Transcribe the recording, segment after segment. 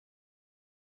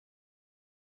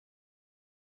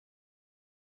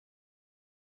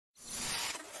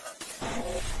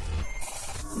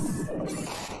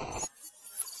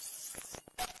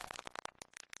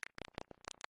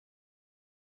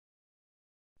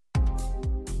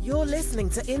You're listening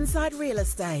to Inside Real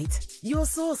Estate, your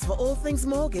source for all things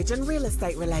mortgage and real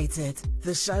estate related.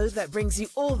 The show that brings you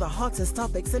all the hottest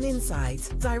topics and insights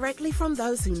directly from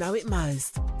those who know it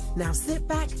most. Now sit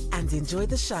back and enjoy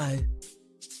the show.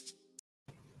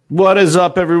 What is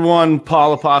up, everyone?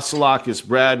 Paul Apostolakis,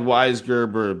 Brad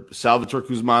Weisgerber, Salvatore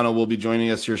Cusmano will be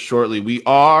joining us here shortly. We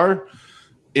are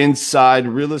Inside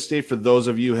Real Estate. For those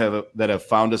of you that have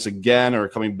found us again or are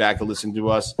coming back to listen to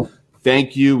us,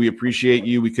 thank you. We appreciate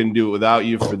you. We couldn't do it without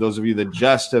you. For those of you that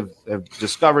just have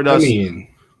discovered us,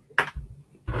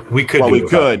 we could do it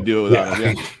without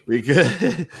them. Yeah. We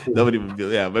could. Nobody would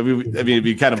do. Yeah, but it'd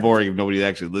be kind of boring if nobody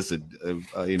actually listened.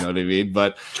 You know what I mean?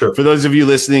 But For those of you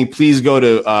listening, please go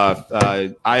to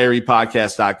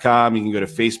irepodcast.com. You can go to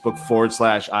Facebook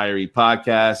 /IRE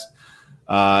podcast.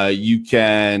 You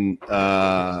can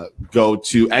go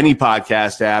to any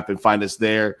podcast app and find us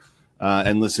there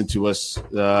and listen to us.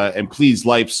 And please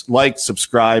like,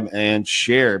 subscribe, and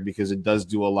share, because it does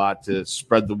do a lot to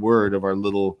spread the word of our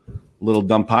little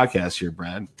dumb podcast here,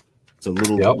 Brad. It's a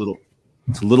little.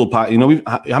 You know,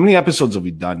 how many episodes have we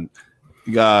done?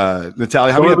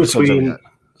 Natalia, how many episodes have we got?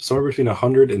 Somewhere between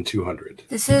 100 and 200.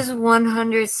 This is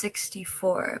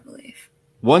 164, I believe.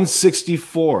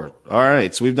 164. All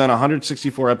right. So we've done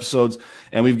 164 episodes,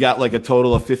 and we've got like a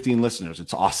total of 15 listeners.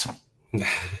 It's awesome. No,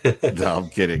 I'm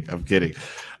kidding.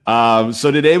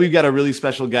 So today we've got a really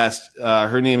special guest.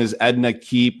 Her name is Edna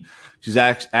Keep. She's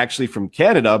actually from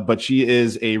Canada, but she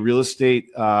is a real estate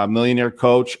millionaire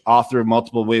coach, author of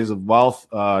Multiple Ways of Wealth.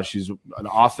 She's an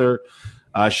author.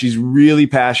 She's really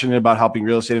passionate about helping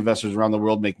real estate investors around the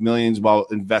world make millions while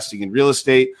investing in real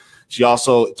estate. She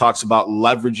also talks about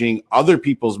leveraging other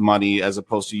people's money as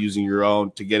opposed to using your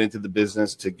own to get into the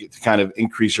business, to kind of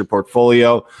increase your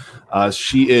portfolio.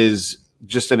 She is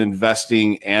just an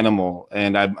investing animal,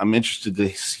 and I'm interested to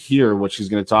hear what she's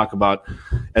going to talk about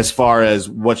as far as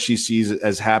what she sees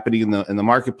as happening in the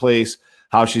marketplace,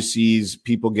 how she sees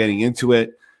people getting into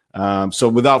it. So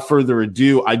without further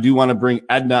ado, I do want to bring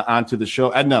Edna onto the show.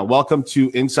 Edna, welcome to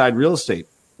Inside Real Estate.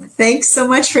 Thanks so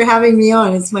much for having me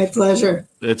on. It's my pleasure.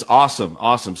 It's awesome.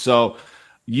 So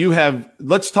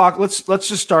let's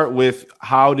just start with,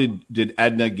 how did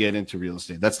Edna get into real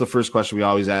estate? That's the first question we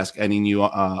always ask any new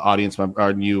audience member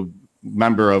or new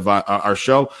member of our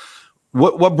show.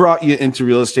 What brought you into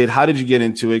real estate? How did you get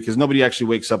into it? Because nobody actually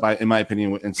wakes up, in my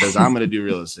opinion, and says, I'm going to do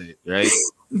real estate, right?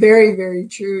 Very, very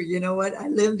true. You know what? I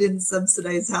lived in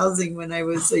subsidized housing when I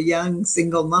was a young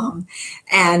single mom,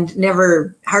 and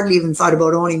hardly even thought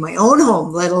about owning my own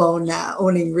home, let alone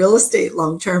owning real estate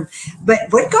long term. But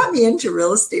what got me into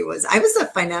real estate was I was a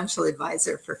financial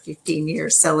advisor for 15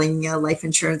 years, selling life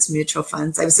insurance, mutual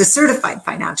funds. I was a certified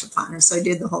financial planner, so I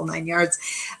did the whole 9 yards.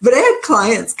 But I had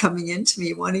clients coming into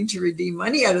me wanting to redeem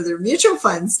money out of their mutual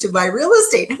funds to buy real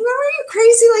estate. I'm going, are you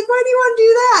crazy? Like, why do you want to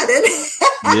do that?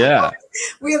 And yeah.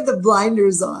 We have the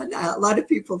blinders on. A lot of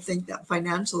people think that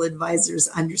financial advisors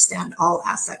understand all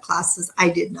asset classes. I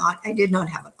did not. I did not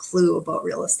have a clue about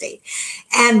real estate.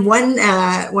 And one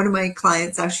of my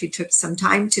clients actually took some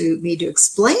time to me to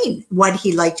explain what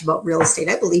he liked about real estate.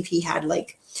 I believe he had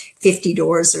like 50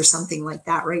 doors or something like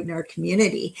that right in our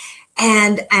community.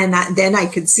 And then I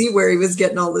could see where he was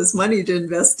getting all this money to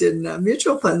invest in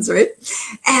mutual funds, right?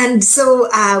 And so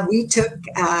we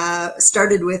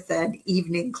started with an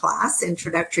evening class,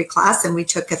 introductory class, and we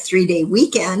took a 3-day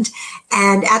weekend.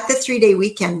 And at the 3-day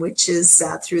weekend, which is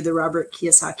through the Robert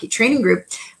Kiyosaki Training Group,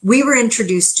 we were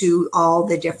introduced to all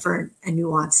the different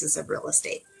nuances of real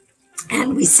estate.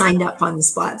 And we signed up on the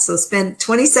spot. So spent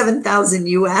 $27,000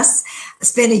 US,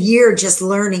 spent a year just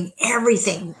learning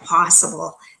everything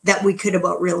possible that we could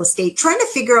about real estate, trying to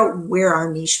figure out where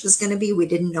our niche was going to be. We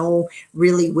didn't know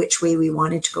really which way we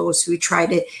wanted to go. So we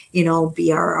tried to,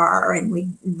 BRR, and we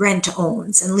rent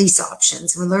owns and lease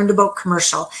options. And we learned about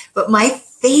commercial. But my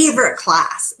favorite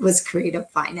class was creative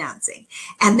financing.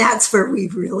 And that's where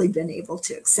we've really been able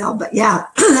to excel. But yeah,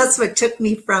 that's what took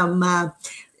me from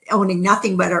owning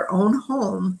nothing but our own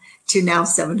home to now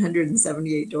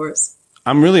 778 doors.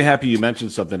 I'm really happy you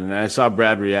mentioned something, and I saw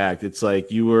Brad react. It's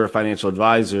like you were a financial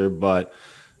advisor, but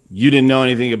you didn't know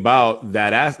anything about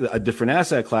a different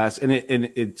asset class. And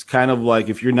it's kind of like,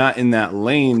 if you're not in that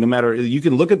lane, no matter, you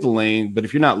can look at the lane, but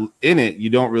if you're not in it, you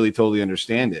don't really totally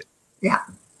understand it. Yeah.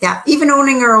 Yeah, even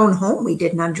owning our own home, we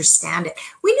didn't understand it.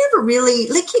 We never really,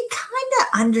 you kind of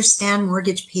understand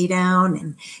mortgage pay down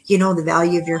and, the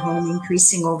value of your home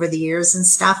increasing over the years and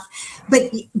stuff.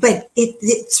 But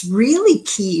it's really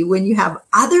key when you have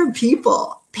other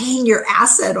people paying your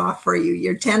asset off for you,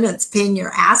 your tenants paying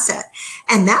your asset.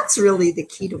 And that's really the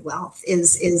key to wealth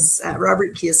is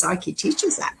Robert Kiyosaki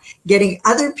teaches that, getting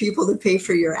other people to pay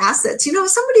for your assets. You know, if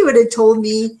somebody would have told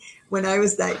me when I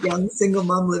was that young single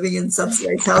mom living in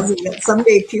subsidized housing that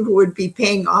someday people would be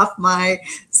paying off my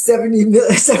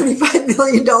 $75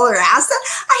 million asset,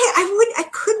 I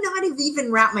could not have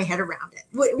even wrapped my head around it.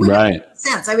 Would right. make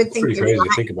sense. I would think pretty crazy to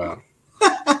think about.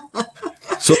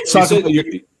 So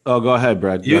go ahead,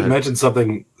 Brad. You mentioned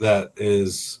something that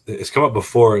it's come up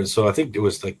before. So I think it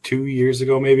was like 2 years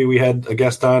ago, maybe we had a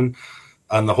guest on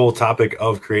the whole topic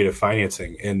of creative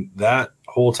financing, and that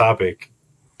whole topic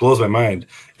blows my mind.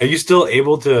 Are you still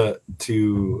able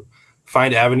to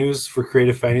find avenues for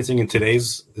creative financing in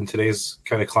today's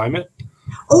kind of climate?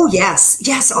 Oh,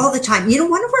 yes, all the time. You know,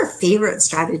 one of our favorite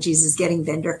strategies is getting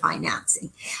vendor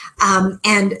financing.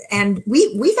 And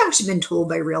we've actually been told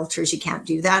by realtors you can't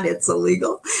do that. It's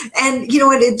illegal. And, you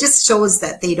know, it just shows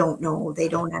that they don't know. They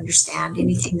don't understand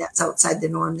anything that's outside the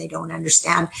norm. They don't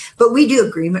understand. But we do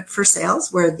agreement for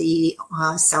sales where the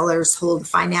sellers hold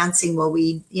financing while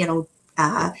we,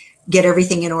 get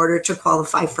everything in order to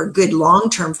qualify for good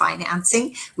long-term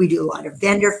financing. We do a lot of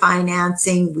vendor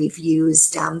financing. We've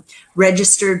used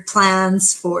registered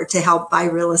plans to help buy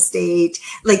real estate.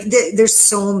 Like there's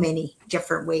so many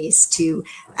different ways to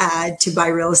buy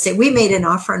real estate. We made an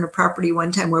offer on a property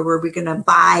one time where we're going to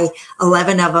buy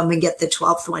 11 of them and get the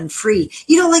 12th one free.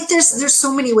 You know, like there's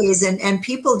so many ways, and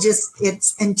people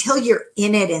it's until you're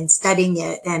in it and studying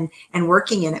it and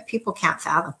working in it, people can't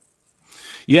fathom.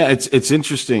 Yeah, it's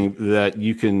interesting that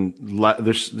you can.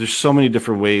 There's so many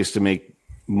different ways to make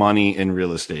money in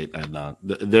real estate, Edna.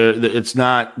 It's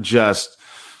not just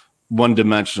one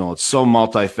dimensional. It's so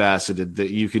multifaceted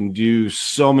that you can do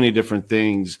so many different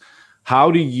things. How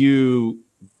do you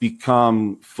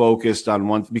become focused on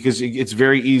one? Because it's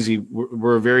very easy.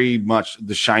 We're very much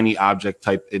the shiny object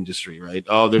type industry, right?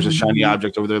 Oh, there's a shiny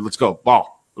object over there. Let's go,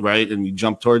 ball, right? And you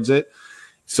jump towards it.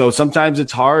 So sometimes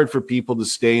it's hard for people to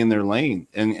stay in their lane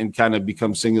and kind of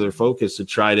become singular focused to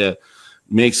try to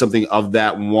make something of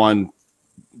that one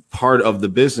part of the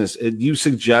business. Do you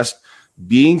suggest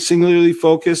being singularly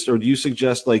focused, or do you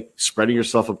suggest like spreading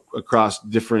yourself across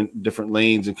different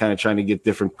lanes and kind of trying to get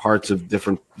different parts of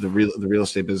the real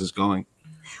estate business going?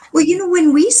 Well, you know,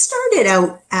 when we started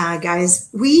out, guys,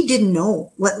 we didn't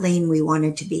know what lane we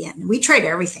wanted to be in. We tried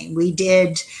everything. We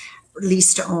did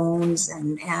lease to owns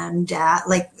and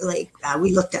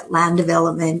we looked at land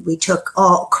development. We took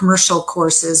all commercial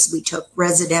courses. We took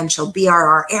residential,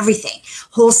 BRR, everything,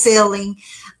 wholesaling.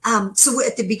 So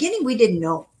at the beginning we didn't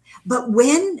know, but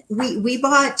when we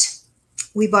bought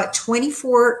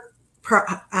 24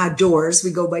 doors,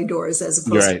 we go by doors as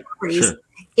opposed to properties. Sure.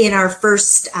 In our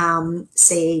first,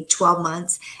 say 12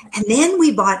 months. And then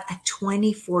we bought a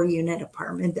 24 unit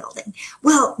apartment building.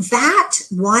 Well, that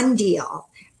one deal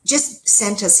just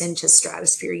sent us into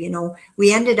stratosphere. You know,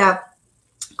 we ended up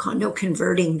condo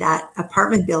converting that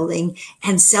apartment building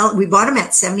and we bought them at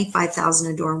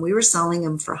 $75,000 a door, and we were selling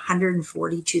them for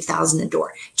 $142,000 a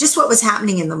door. Just what was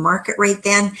happening in the market right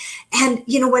then. And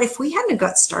you know what, if we hadn't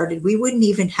got started, we wouldn't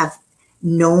even have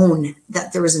known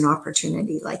that there was an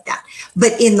opportunity like that.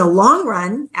 But in the long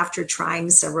run, after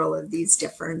trying several of these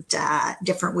different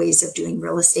ways of doing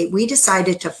real estate, we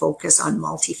decided to focus on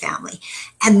multifamily.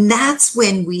 And that's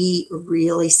when we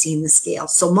really seen the scale.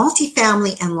 So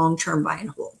multifamily and long-term buy and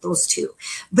hold, those two.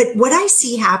 But what I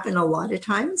see happen a lot of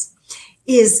times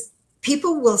is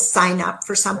people will sign up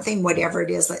for something, whatever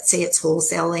it is, let's say it's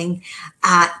wholesaling,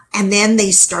 and then they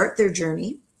start their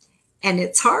journey. And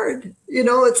it's hard, you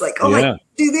know, it's like, I got to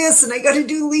do this and I got to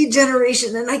do lead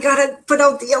generation and I got to put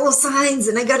out the yellow signs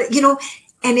and I got to, you know,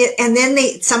 and then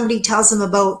somebody tells them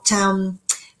about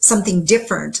something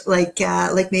different, like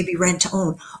maybe rent to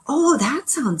own. Oh, that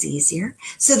sounds easier.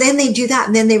 So then they do that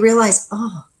and then they realize,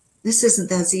 oh, this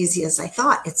isn't as easy as I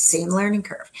thought. It's the same learning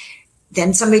curve.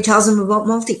 Then somebody tells them about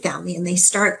multifamily and they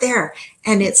start there.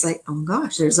 And it's like, oh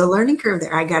gosh, there's a learning curve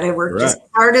there. I got to work just as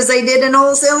hard as I did in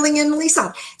wholesaling and lease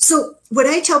out. So what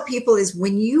I tell people is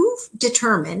when you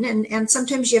determine, and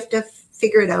sometimes you have to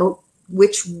figure it out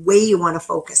which way you want to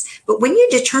focus. But when you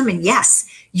determine, yes,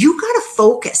 you got to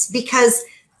focus, because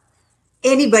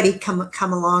anybody come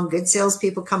along, good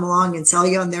salespeople come along and sell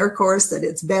you on their course that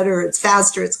it's better, it's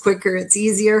faster, it's quicker, it's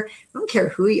easier. I don't care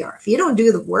who you are. If you don't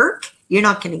do the work, you're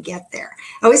not going to get there.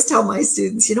 I always tell my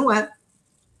students, you know what?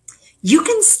 You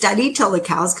can study till the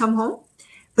cows come home,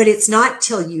 but it's not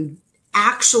till you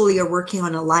actually are working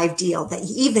on a live deal that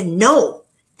you even know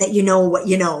that you know what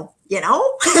you know, you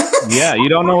know? Yeah, you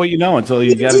don't know what you know until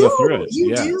you got to go through it.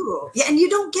 You do. Yeah, and you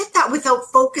don't get that without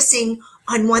focusing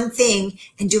on one thing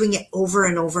and doing it over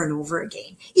and over and over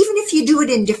again, even if you do it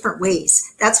in different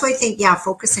ways. That's why I think,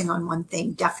 focusing on one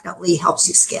thing definitely helps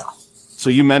you scale. So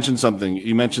you mentioned something.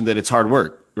 You mentioned that it's hard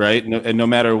work, right? And no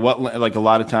matter what, like a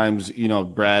lot of times,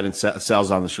 Brad and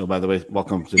Sal's on the show, by the way.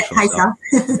 Welcome to the show. Hi, Sal.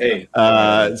 Hey.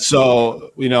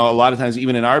 So, a lot of times,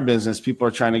 even in our business, people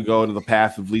are trying to go to the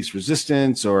path of least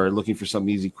resistance or looking for some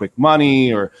easy, quick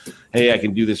money or, hey, I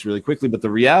can do this really quickly. But the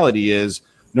reality is,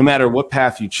 no matter what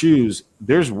path you choose,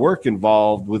 there's work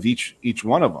involved with each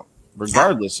one of them,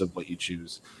 regardless of what you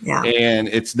choose. Yeah. And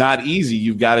it's not easy.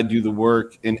 You've got to do the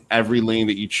work in every lane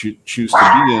that you choose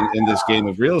to be in this game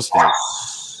of real estate.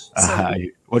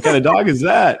 What kind of dog is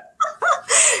that?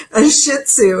 A Shih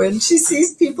Tzu, and she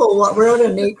sees people. We're on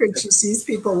an acreage. She sees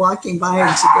people walking by,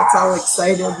 and she gets all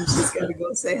excited, and she's got to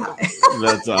go say hi.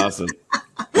 That's awesome.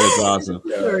 That's awesome.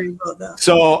 Sorry about that.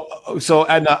 So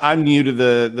Edna, I'm new to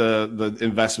the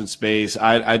investment space.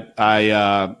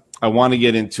 I want to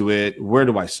get into it. Where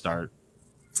do I start?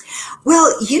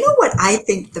 Well, you know what I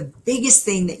think the biggest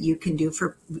thing that you can do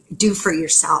for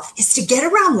yourself is to get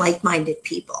around like-minded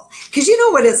people. Because you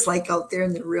know what it's like out there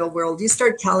in the real world. You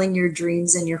start telling your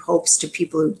dreams and your hopes to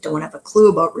people who don't have a clue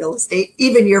about real estate,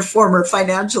 even your former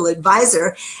financial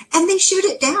advisor, and they shoot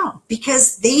it down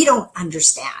because they don't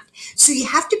understand. So you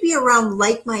have to be around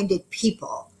like-minded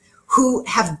people who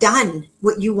have done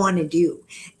what you want to do.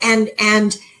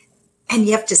 And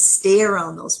you have to stay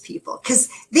around those people because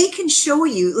they can show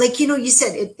you, like, you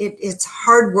said it's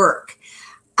hard work.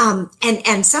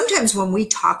 And sometimes when we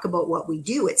talk about what we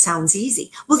do, it sounds easy.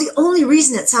 Well, the only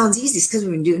reason it sounds easy is because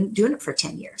we've been doing it for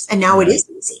 10 years. And now It is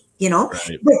easy,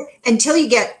 Right. But until you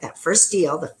get that first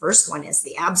deal, the first one is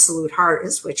the absolute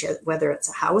hardest, which is whether it's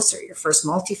a house or your first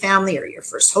multifamily or your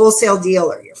first wholesale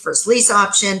deal or your first lease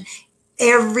option.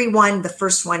 The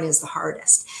first one is the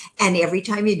hardest. And every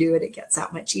time you do it, it gets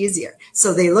that much easier.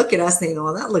 So they look at us and they go,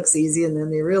 well, that looks easy. And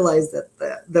then they realize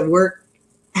that the work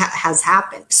has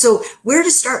happened. So where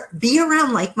to start? Be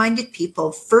around like-minded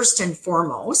people first and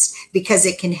foremost, because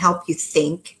it can help you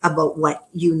think about what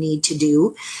you need to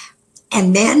do.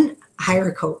 And then hire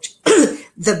a coach.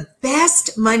 The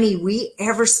best money we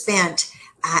ever spent,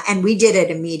 and we did it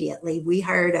immediately. We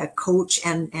hired a coach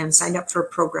and signed up for a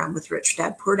program with Rich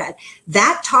Dad Poor Dad.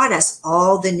 That taught us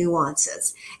all the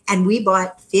nuances. And we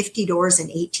bought 50 doors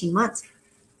in 18 months.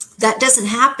 That doesn't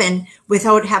happen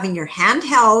without having your hand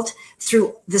held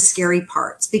through the scary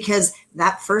parts, because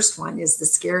that first one is the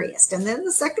scariest. And then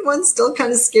the second one's still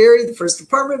kind of scary. The first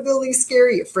apartment building is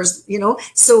scary.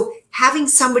 So having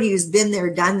somebody who's been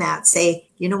there, done that, say,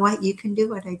 you know what, you can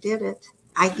do it. I did it.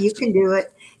 You can do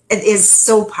it. It is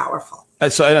so powerful.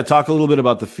 So I talk a little bit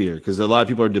about the fear, because a lot of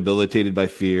people are debilitated by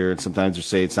fear, and sometimes they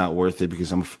say it's not worth it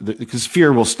because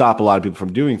fear will stop a lot of people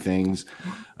from doing things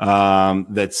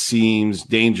that seems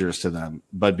dangerous to them.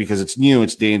 But because it's new,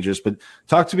 it's dangerous. But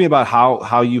talk to me about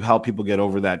how you help people get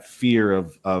over that fear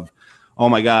of oh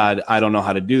my God, I don't know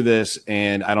how to do this,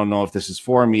 and I don't know if this is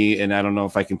for me, and I don't know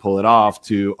if I can pull it off.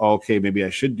 To okay, maybe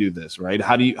I should do this, right?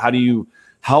 How do you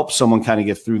help someone kind of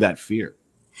get through that fear?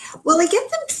 Well, I get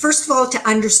them, first of all, to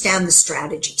understand the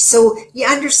strategy. So you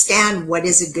understand what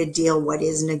is a good deal, what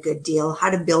isn't a good deal,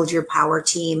 how to build your power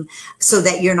team so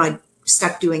that you're not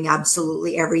stuck doing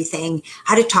absolutely everything,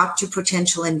 how to talk to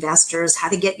potential investors, how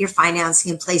to get your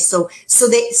financing in place. So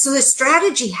the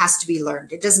strategy has to be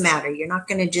learned. It doesn't matter. You're not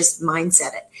going to just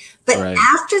mindset it. But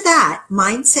after that,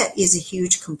 mindset is a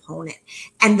huge component.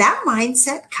 And that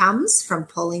mindset comes from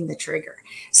pulling the trigger.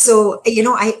 So,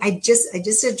 I just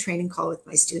did a training call with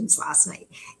my students last night.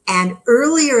 And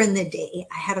earlier in the day,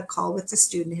 I had a call with a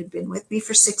student who'd been with me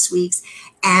for 6 weeks.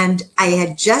 And I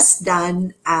had just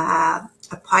done a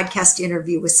podcast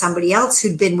interview with somebody else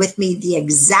who'd been with me the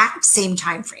exact same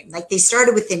time frame. Like they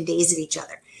started within days of each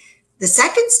other. The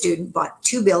second student bought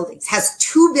 2 buildings, has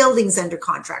 2 buildings under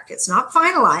contract. It's not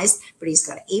finalized, but he's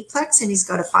got an 8-plex and he's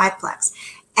got a 5-plex.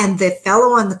 And the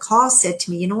fellow on the call said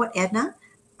to me, you know what, Edna?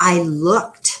 I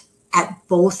looked at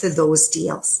both of those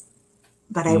deals,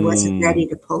 but I wasn't ready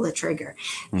to pull the trigger.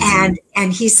 Mm-hmm.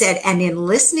 And he said, and in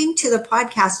listening to the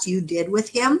podcast you did with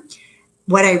him,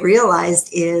 what I realized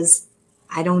is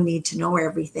I don't need to know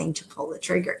everything to pull the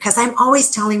trigger. Because I'm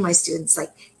always telling my students,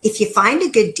 like, if you find a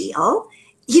good deal,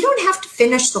 you don't have to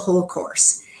finish the whole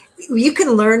course. You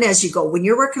can learn as you go. When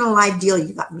you're working a live deal,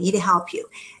 you got me to help you.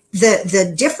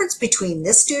 The difference between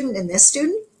this student and this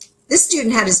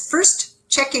student had his first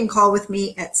check-in call with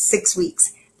me at 6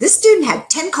 weeks. This student had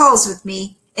 10 calls with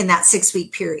me in that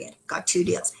 6-week period, got 2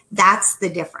 deals. That's the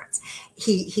difference.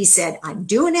 He said, I'm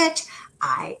doing it.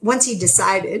 once he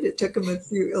decided, it took him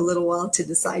a little while to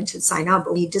decide to sign on,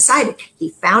 but when he decided, he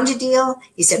found a deal.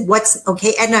 He said,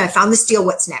 okay, Edna, I found this deal.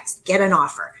 What's next? Get an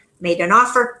offer. Made an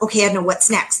offer. Okay, Edna, what's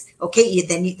next? Okay,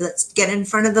 let's get in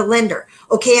front of the lender.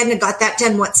 Okay, Edna, got that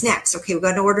done. What's next? Okay, we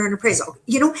got to order an appraisal.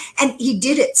 And he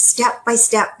did it step by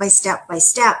step by step by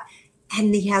step.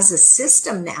 And he has a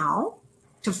system now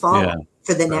to follow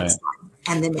for the next one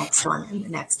and the next one and the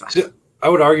next one. So I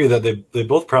would argue that they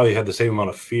both probably had the same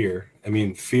amount of fear. I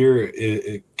mean, fear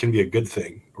it can be a good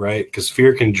thing, right? Because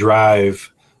fear can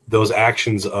drive those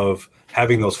actions of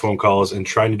having those phone calls and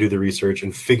trying to do the research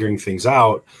and figuring things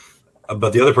out.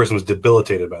 But the other person was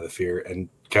debilitated by the fear and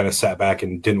kind of sat back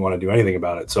and didn't want to do anything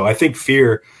about it. So I think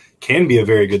fear can be a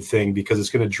very good thing because it's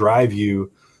going to drive you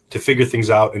to figure things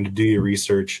out and to do your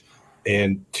research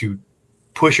and to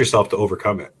push yourself to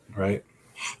overcome it, right?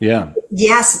 Yeah.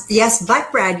 Yes. But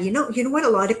Brad, you know what a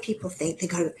lot of people think? They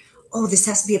go, oh, this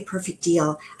has to be a perfect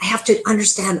deal. I have to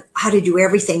understand how to do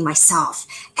everything myself.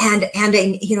 And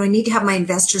I need to have my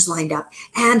investors lined up,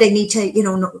 and I need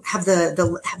to, have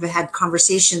had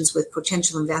conversations with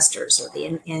potential investors or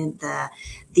the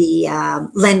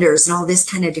lenders and all this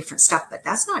kind of different stuff. But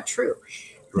that's not true.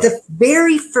 Right. The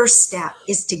very first step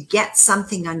is to get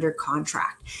something under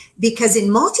contract, because in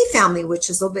multifamily, which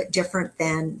is a little bit different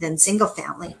than single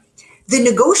family, the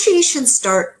negotiations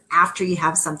start after you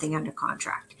have something under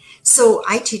contract. So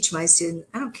I teach my students,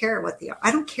 I don't care what the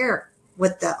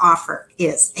offer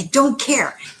is. I don't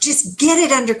care. Just get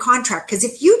it under contract. Because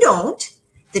if you don't,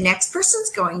 the next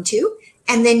person's going to,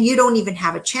 and then you don't even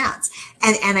have a chance.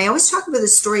 And I always talk about the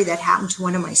story that happened to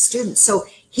one of my students. So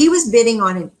he was bidding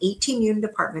on an 18-unit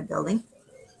apartment building.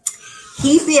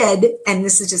 He bid, and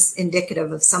this is just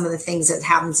indicative of some of the things that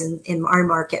happens in our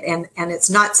market, and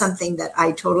it's not something that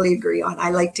I totally agree on.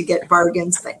 I like to get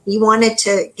bargains, but he wanted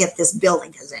to get this building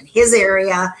because in his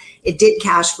area, it did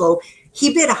cash flow.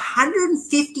 He bid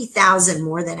 $150,000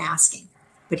 more than asking,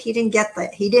 but he didn't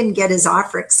get his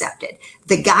offer accepted.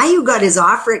 The guy who got his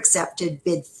offer accepted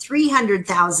bid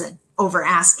 $300,000 over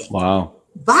asking. Wow.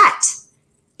 But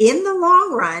in the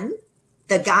long run,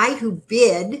 the guy who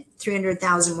bid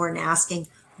 $300,000 more than asking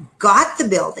got the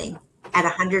building at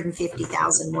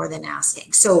 $150,000 more than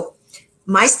asking. So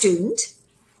my student,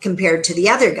 compared to the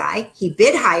other guy, he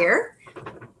bid higher,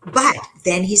 but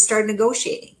then he started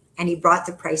negotiating and he brought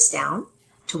the price down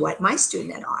to what my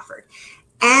student had offered.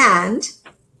 And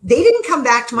they didn't come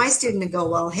back to my student and go,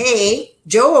 well, hey,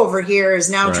 Joe over here is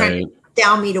now trying to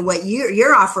down me to what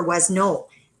your offer was. No,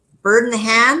 bird in the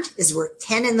hand is worth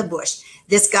 10 in the bush.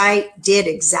 This guy did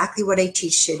exactly what I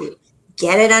teach to do.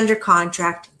 Get it under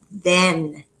contract,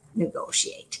 then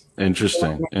negotiate.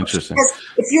 Interesting. Because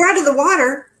if you're out of the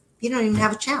water, you don't even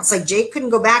have a chance. Like Jake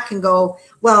couldn't go back and go,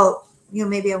 well,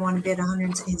 maybe I want to bid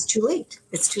 100. It's too late.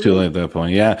 It's too late at that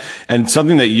point. Yeah. And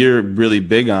something that you're really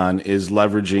big on is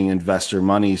leveraging investor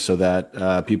money so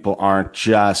that people aren't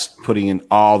just putting in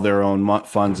all their own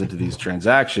funds into these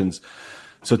transactions.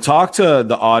 So talk to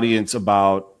the audience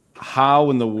about how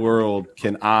in the world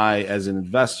can I, as an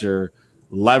investor,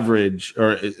 leverage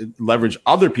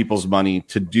other people's money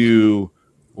to do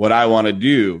what I want to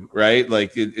do, right?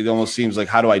 Like it almost seems like,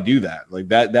 how do I do that? Like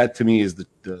that to me is the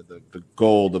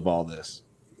gold of all this.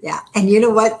 Yeah. And you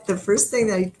know what? The first thing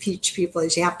that I teach people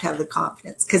is you have to have the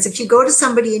confidence. Because if you go to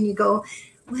somebody and you go,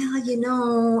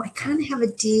 well, I kind of have a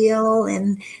deal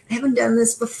and I haven't done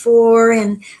this before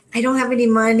and I don't have any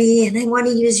money and I want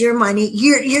to use your money.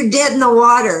 You're dead in the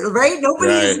water, right?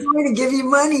 Nobody is going to give you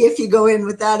money if you go in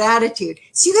with that attitude.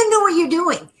 So you got to know what you're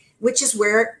doing, which is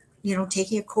where,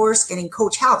 taking a course, getting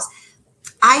coach helps.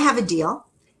 I have a deal.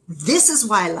 This is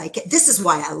why I like it. This is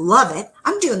why I love it.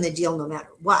 I'm doing the deal no matter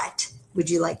what. Would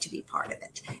you like to be part of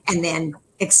it? And then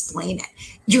explain it.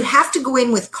 You have to go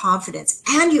in with confidence.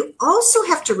 And you also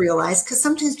have to realize, because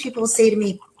sometimes people will say to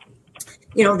me,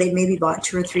 they maybe bought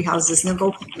 2 or 3 houses and they'll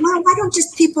go, well, why don't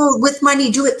just people with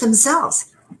money do it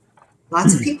themselves?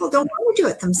 Lots of people don't want to do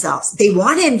it themselves. They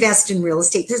want to invest in real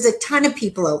estate. There's a ton of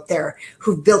people out there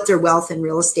who've built their wealth in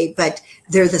real estate, but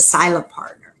they're the silent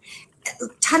partner. A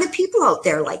ton of people out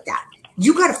there like that.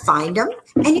 You got to find them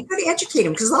and you got to educate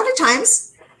them, because a lot of times,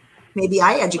 maybe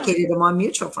I educated them on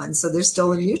mutual funds, so they're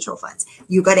still in mutual funds.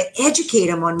 You got to educate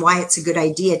them on why it's a good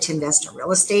idea to invest in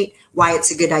real estate, why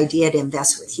it's a good idea to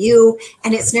invest with you,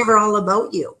 and it's never all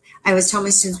about you. I always tell my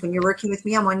students, when you're working with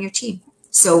me, I'm on your team.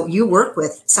 So you work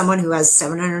with someone who has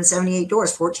 778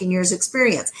 doors, 14 years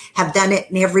experience, have done it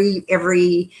in every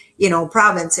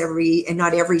province, and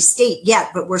not every state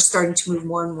yet, but we're starting to move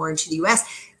more and more into the US.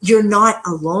 You're not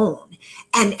alone.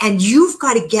 And you've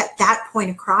got to get that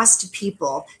point across to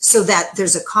people so that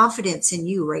there's a confidence in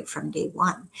you right from day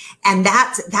one. And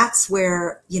that's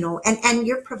where, you know, and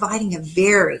you're providing a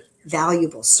very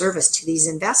valuable service to these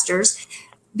investors,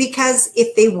 because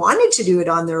if they wanted to do it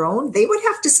on their own, they would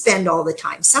have to spend all the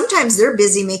time. Sometimes they're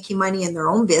busy making money in their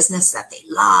own business that they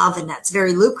love and that's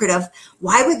very lucrative.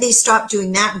 Why would they stop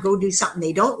doing that and go do something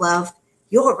they don't love?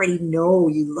 You already know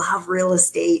you love real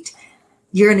estate.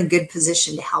 You're in a good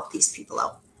position to help these people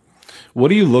out. What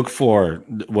do you look for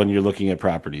when you're looking at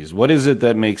properties? What is it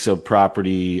that makes a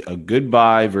property a good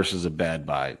buy versus a bad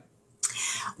buy?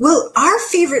 Well, our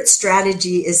favorite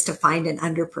strategy is to find an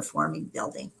underperforming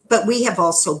building, but we have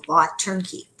also bought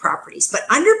turnkey properties, but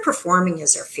underperforming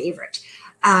is our favorite.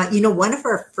 You know, one of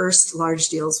our first large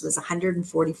deals was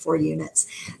 144 units,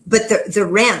 but the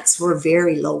rents were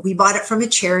very low. We bought it from a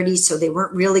charity, so they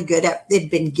weren't really good at, it'd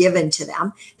been given to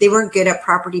them. They weren't good at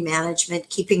property management,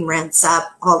 keeping rents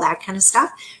up, all that kind of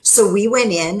stuff. So we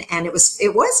went in and it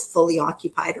was fully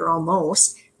occupied, or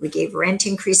almost. We gave rent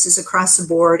increases across the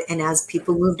board. And as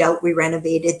people moved out, we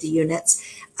renovated the units.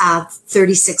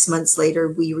 36 months later,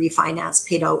 we refinanced,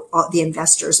 paid out the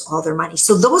investors all their money.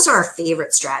 So those are our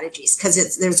favorite strategies,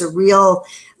 because there's a real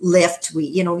lift.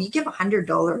 You give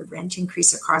 $100 rent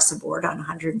increase across the board on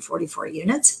 144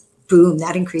 units. Boom,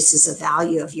 that increases the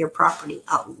value of your property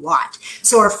a lot.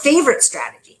 So our favorite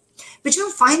strategy, but you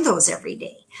don't find those every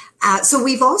day. So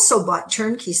we've also bought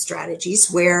turnkey strategies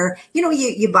where,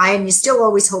 you buy and you still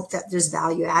always hope that there's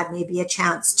value add, maybe a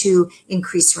chance to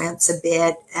increase rents a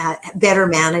bit, better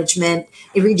management,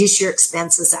 reduce your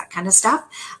expenses, that kind of stuff.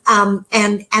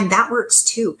 And that works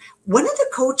too. One of the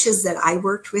coaches that I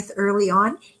worked with early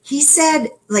on, he said,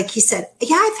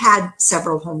 yeah, I've had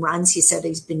several home runs. He said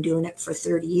he's been doing it for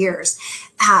 30 years.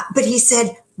 But he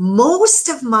said, most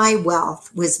of my wealth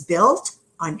was built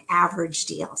on average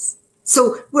deals.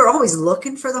 So we're always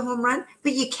looking for the home run,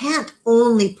 but you can't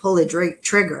only pull a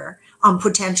trigger on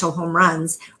potential home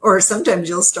runs, or sometimes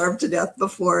you'll starve to death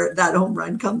before that home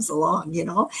run comes along,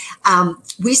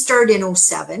 We started in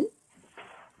 2007.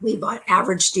 We bought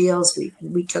average deals.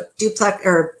 We took duplex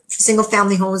or single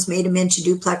family homes, made them into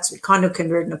duplex. We condo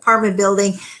converted an apartment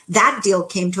building. That deal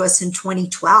came to us in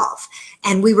 2012,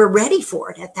 and we were ready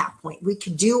for it at that point. We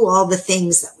could do all the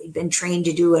things that we'd been trained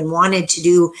to do and wanted to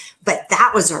do, but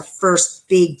that was our first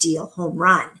big deal home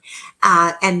run.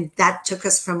 And that took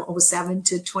us from 2007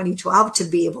 to 2012 to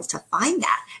be able to find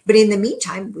that. But in the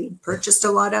meantime, we purchased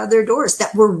a lot of other doors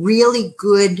that were really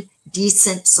good,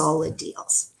 decent, solid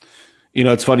deals.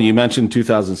 It's funny. You mentioned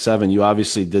 2007. You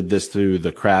obviously did this through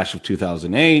the crash of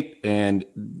 2008, and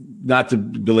not to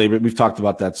belabor it, we've talked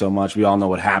about that so much. We all know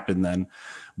what happened then,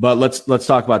 but let's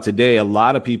talk about today. A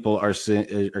lot of people are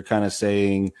kind of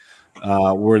saying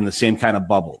we're in the same kind of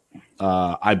bubble.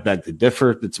 I beg to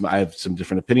differ. I have some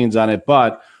different opinions on it,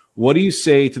 but what do you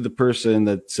say to the person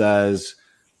that says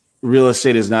real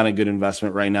estate is not a good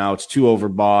investment right now? It's too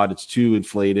overbought. It's too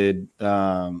inflated.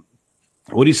 What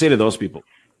do you say to those people?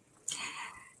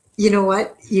 You know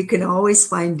what? You can always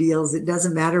find deals. It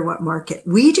doesn't matter what market.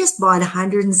 We just bought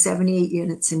 178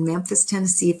 units in Memphis,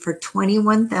 Tennessee for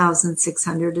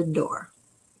 $21,600 a door.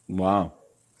 Wow.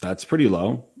 That's pretty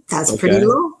low. That's pretty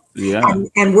low. Yeah.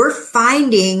 And we're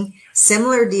finding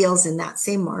similar deals in that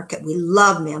same market. We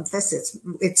love Memphis.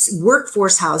 It's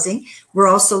workforce housing. We're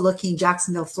also looking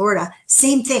Jacksonville, Florida.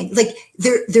 Same thing. Like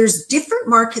there's different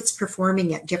markets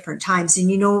performing at different times. And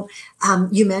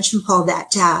you mentioned, Paul,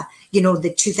 that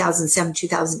the 2007,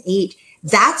 2008,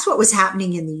 that's what was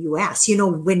happening in the US.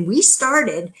 When we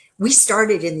started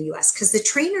in the US because the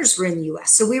trainers were in the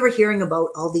US. So we were hearing about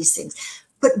all these things.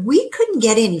 But we couldn't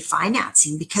get any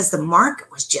financing because the market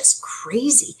was just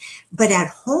crazy. But at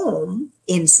home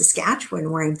in Saskatchewan,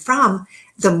 where I'm from,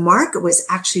 the market was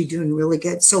actually doing really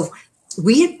good. So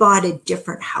we had bought a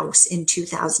different house in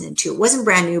 2002. It wasn't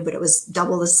brand new, but it was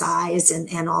double the size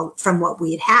and all from what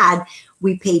we had.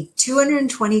 We paid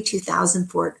 $222,000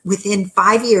 for it. Within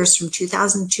 5 years, from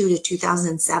 2002 to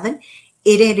 2007,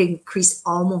 it had increased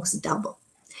almost double.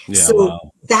 Yeah, so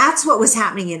wow. That's what was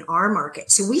happening in our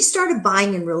market. So we started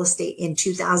buying in real estate in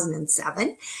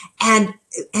 2007,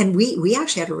 and we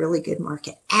actually had a really good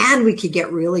market, and we could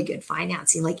get really good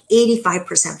financing, like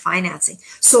 85% financing.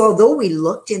 So although we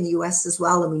looked in the US as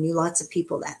well, and we knew lots of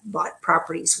people that bought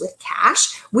properties with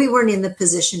cash, we weren't in the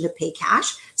position to pay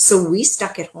cash. So we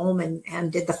stuck at home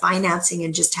and did the financing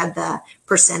and just had the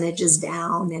percentages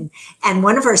down. And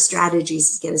one of our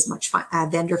strategies is get as much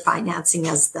vendor financing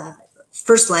as the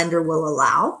first lender will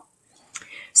allow.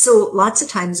 So lots of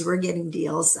times we're getting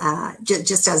deals.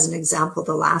 Just as an example,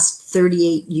 the last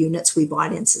 38 units we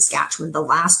bought in Saskatchewan, the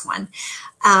last one.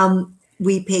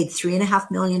 We paid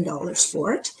 $3.5 million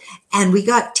for it, and we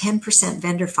got 10%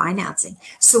 vendor financing.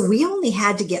 So we only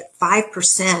had to get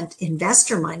 5%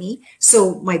 investor money.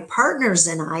 So my partners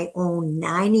and I own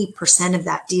 90% of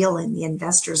that deal, and the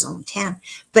investors own 10.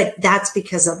 But that's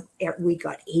because of we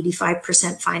got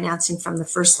 85% financing from the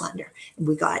first lender, and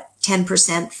we got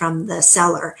 10% from the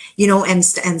seller, you know, and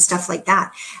stuff like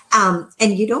that.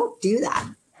 And you don't do that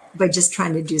by just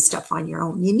trying to do stuff on your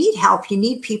own. You need help. You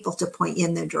need people to point you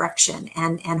in the direction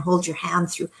and hold your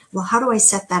hand through, well, how do I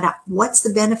set that up? What's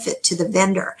the benefit to the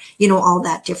vendor? You know, all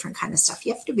that different kind of stuff.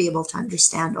 You have to be able to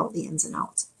understand all the ins and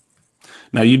outs.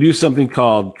 Now you do something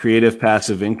called Creative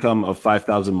Passive Income of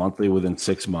 $5,000 monthly within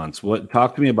 6 months.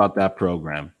 Talk to me about that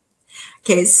program.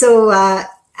 Okay. So,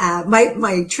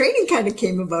 my training kind of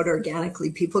came about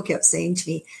organically. People kept saying to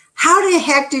me, how the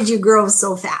heck did you grow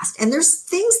so fast? And there's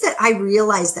things that I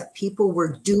realized that people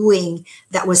were doing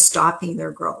that was stopping their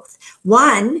growth.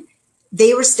 One,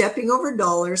 they were stepping over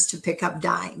dollars to pick up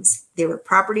dimes. They were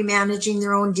property managing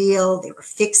their own deal. They were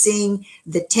fixing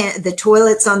the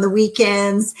toilets on the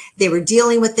weekends. They were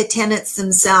dealing with the tenants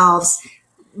themselves.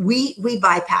 We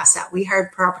bypassed that. We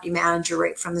hired property manager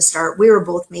right from the start. We were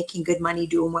both making good money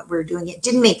doing what we were doing. It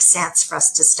didn't make sense for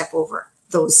us to step over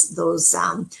those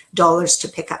dollars to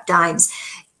pick up dimes.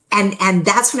 And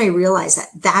that's when I realized that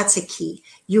that's a key.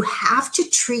 You have to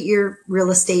treat your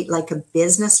real estate like a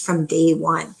business from day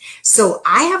one. So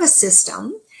I have a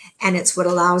system, and it's what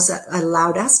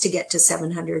allowed us to get to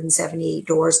 778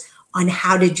 doors on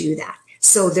how to do that.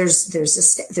 So there's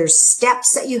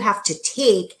steps that you have to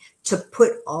take to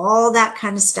put all that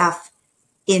kind of stuff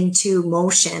into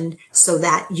motion so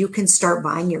that you can start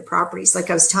buying your properties. Like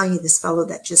I was telling you, this fellow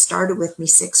that just started with me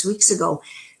 6 weeks ago,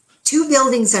 2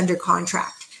 buildings under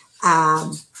contract,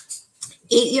 8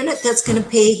 unit that's going to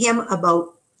pay him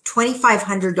about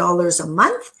 $2,500 a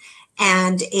month,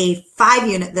 and a 5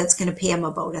 unit that's going to pay him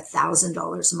about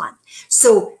 $1,000 a month.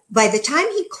 So by the time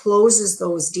he closes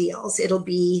those deals, it'll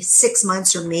be 6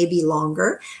 months or maybe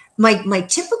longer. My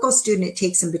typical student, it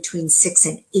takes them between 6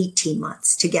 and 18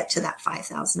 months to get to that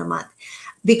 $5,000 a month,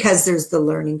 because there's the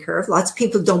learning curve. Lots of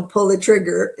people don't pull the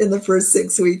trigger in the first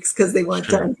 6 weeks because they want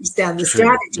to understand the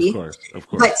strategy. Of course.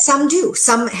 But some do.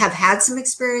 Some have had some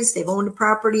experience. They've owned a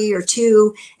property or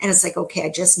two, and it's like, okay, I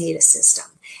just need a system.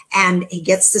 And he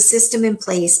gets the system in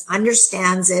place,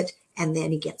 understands it, and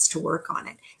then he gets to work on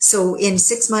it. So in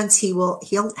 6 months, he'll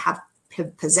have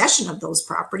possession of those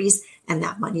properties, and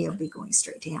that money will be going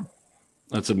straight to him.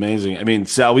 That's amazing. I mean,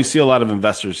 Sal, we see a lot of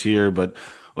investors here, but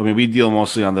I mean, we deal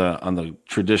mostly on the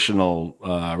traditional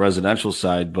residential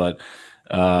side, but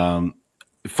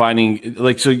finding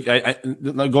like, so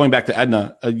going back to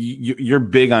Edna, you're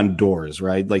big on doors,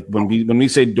 right? Like when we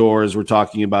say doors, we're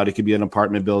talking about, it could be an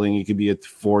apartment building, it could be a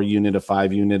 4 unit, a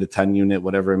 5 unit, a 10 unit,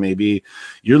 whatever it may be.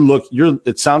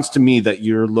 It sounds to me that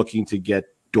you're looking to get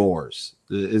doors.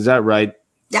 Is that right?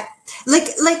 Yeah.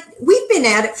 Like we've been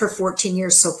at it for 14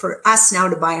 years. So for us now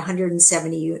to buy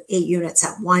 178 units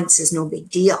at once is no big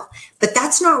deal. But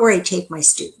that's not where I take my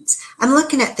students. I'm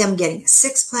looking at them getting a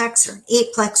 6-plex or an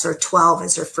 8-plex or a 12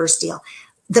 as their first deal.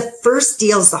 The first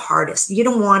deal is the hardest. You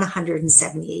don't want a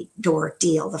 178 door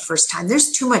deal the first time.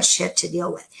 There's too much shit to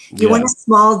deal with. You want a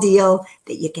small deal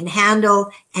that you can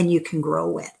handle and you can grow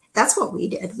with. That's what we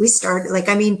did. We started,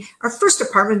 our first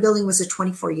apartment building was a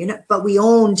 24 unit, but we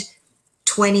owned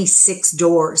 26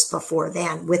 doors before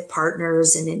then with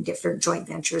partners and in different joint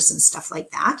ventures and stuff like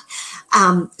that.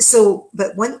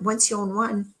 But once you own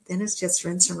one, then it's just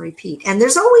rinse and repeat. And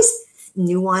there's always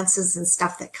nuances and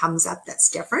stuff that comes up that's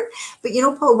different. But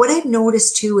Paul, what I've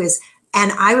noticed too is,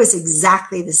 and I was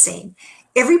exactly the same.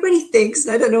 Everybody thinks,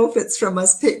 and I don't know if it's from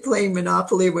us playing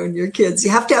Monopoly when you're kids,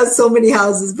 you have to have so many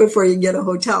houses before you get a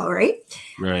hotel, right?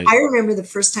 Right. I remember the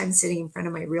first time sitting in front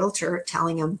of my realtor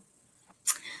telling him,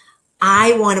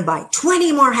 I want to buy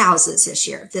 20 more houses this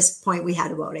year. At this point, we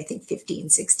had about, I think, 15,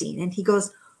 16. And he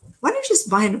goes, why don't you just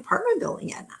buy an apartment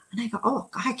building, Edna? And I go, oh,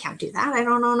 God, I can't do that. I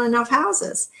don't own enough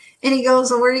houses. And he goes,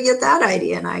 well, where did you get that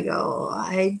idea? And I go,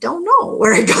 I don't know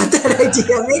where I got that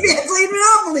idea. Maybe I played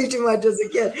Monopoly too much as a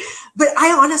kid. But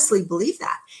I honestly believe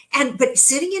that. But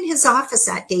sitting in his office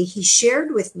that day, he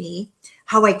shared with me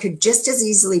how I could just as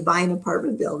easily buy an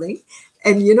apartment building.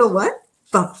 And you know what?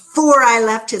 Before I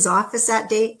left his office that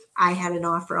day, I had an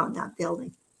offer on that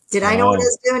building. Did I know what I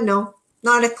was doing? No,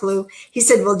 not a clue. He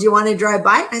said, well, do you want to drive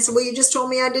by? I said, well, you just told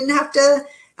me I didn't have to,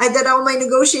 that all my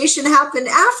negotiation happened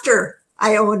after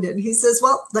I owned it. And he says,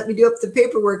 well, let me do up the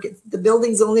paperwork. The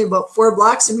building's only about 4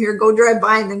 blocks from here. Go drive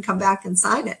by and then come back and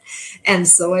sign it. And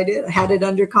so I did. I had it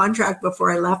under contract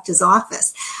before I left his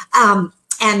office.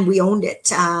 And we owned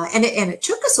it. And it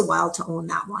took us a while to own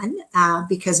that one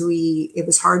because it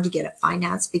was hard to get it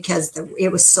financed because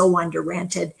it was so under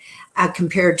rented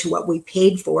compared to what we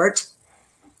paid for it.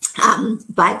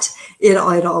 But it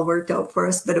all worked out for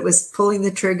us. But it was pulling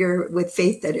the trigger with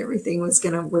faith that everything was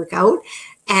going to work out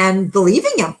and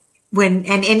believing him.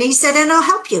 And he said, and I'll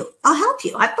help you.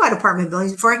 I've bought apartment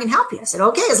buildings before I can help you. I said,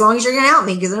 okay, as long as you're going to help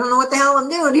me, because I don't know what the hell I'm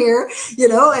doing here,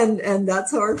 and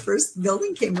that's how our first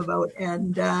building came about.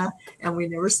 And we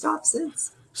never stopped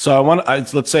since. So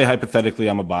let's say hypothetically,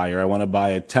 I'm a buyer. I want to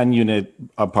buy a 10-unit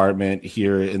apartment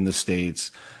here in the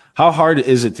States. How hard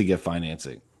is it to get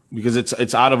financing? Because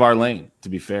it's out of our lane, to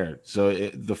be fair. So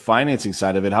the financing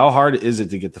side of it, how hard is it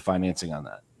to get the financing on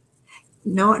that?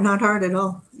 No, not hard at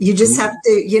all. You just have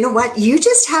to, you know what? You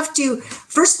just have to,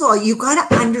 first of all, you got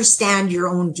to understand your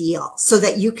own deal so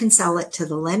that you can sell it to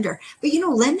the lender. But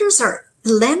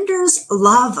lenders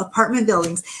love apartment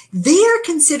buildings. They are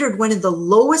considered one of the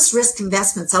lowest risk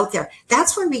investments out there.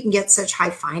 That's when we can get such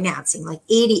high financing, like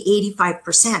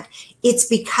 85%. It's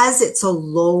because it's a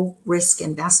low risk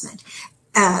investment.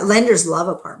 Lenders love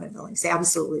apartment buildings. They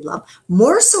absolutely love,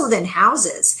 more so than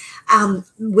houses.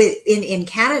 In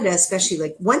Canada, especially,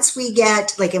 like once we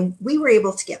get and we were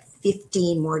able to get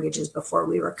 15 mortgages before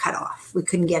we were cut off. We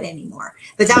couldn't get any more,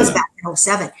 but that was back in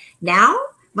 2007. Now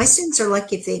my students are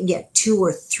lucky if they can get 2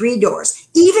 or 3 doors,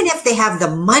 even if they have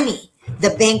the money. The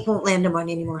bank won't lend them on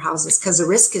any more houses because the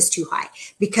risk is too high,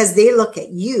 because they look at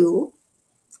you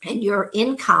and your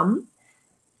income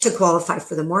to qualify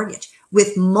for the mortgage.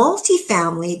 With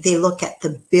multifamily, they look at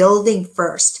the building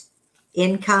first.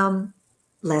 Income,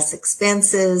 less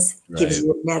expenses, gives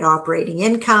you a net operating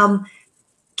income.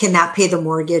 Can that pay the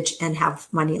mortgage and have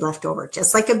money left over?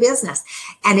 Just like a business.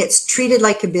 And it's treated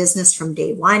like a business from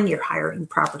day one. You're hiring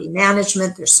property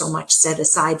management. There's so much set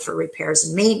aside for repairs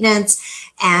and maintenance.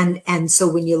 And so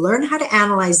when you learn how to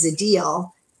analyze the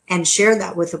deal and share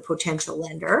that with a potential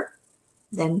lender,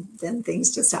 then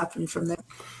things just happen from there.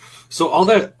 So all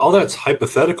that's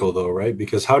hypothetical though, right?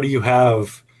 Because how do you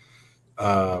have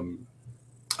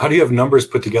numbers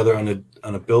put together on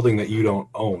a building that you don't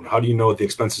own? How do you know what the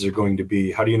expenses are going to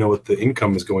be? How do you know what the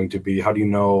income is going to be? How do you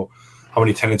know how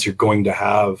many tenants you're going to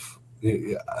have?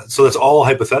 So that's all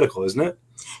hypothetical, isn't it?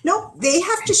 No, they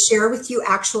have to share with you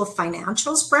actual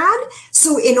financials, Brad.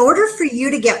 So in order for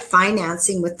you to get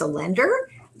financing with the lender,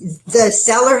 the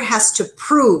seller has to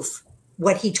prove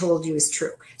what he told you is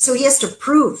true. So he has to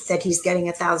prove that he's getting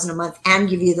 $1,000 a month and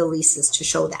give you the leases to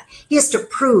show that. He has to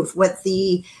prove what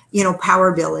the,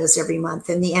 power bill is every month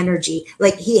and the energy.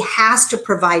 Like, he has to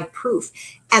provide proof.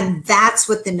 And that's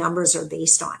what the numbers are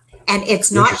based on. And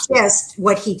it's not just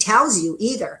what he tells you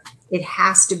either. It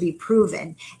has to be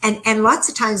proven. And lots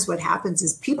of times what happens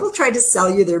is people try to sell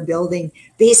you their building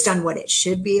based on what it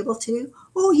should be able to do.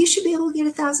 Oh, you should be able to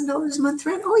get $1,000 a month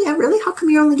rent. Oh yeah, really? How come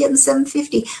you're only getting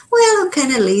 $750? Well, I'm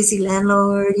kind of lazy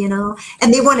landlord,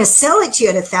 And they want to sell it to you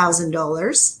at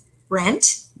 $1,000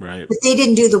 rent, right? But they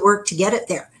didn't do the work to get it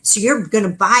there. So you're going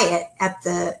to buy it at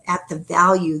the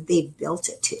value they built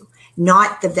it to,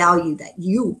 not the value that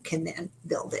you can then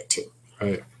build it to.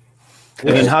 Right.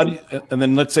 And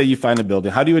then let's say you find a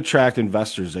building. How do you attract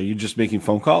investors? Are you just making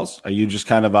phone calls? Are you just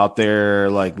kind of out there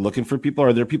like looking for people?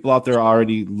 Are there people out there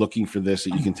already looking for this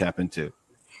that you can tap into?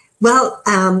 Well,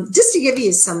 just to give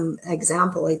you some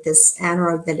example, like this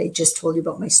Anurag that I just told you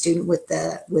about, my student with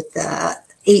the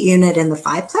 8-unit and the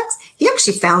 5-plex, he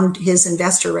actually found his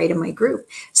investor right in my group.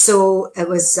 So it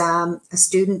was a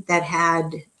student that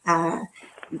had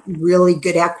really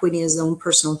good equity in his own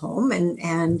personal home,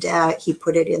 and he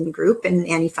put it in the group, and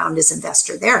he found his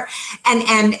investor there, and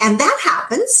that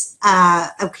happens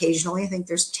occasionally. I think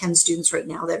there's 10 students right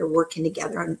now that are working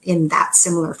together in that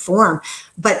similar form.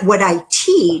 But what I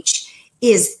teach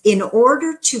is, in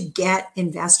order to get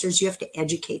investors, you have to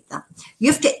educate them.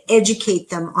 You have to educate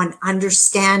them on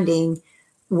understanding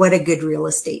what a good real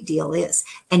estate deal is,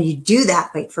 and you do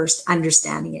that by first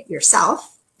understanding it yourself.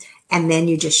 And then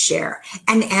you just share.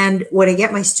 And what I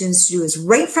get my students to do is,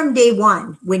 right from day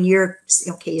one, when you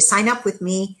sign up with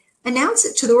me, announce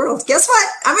it to the world. Guess what?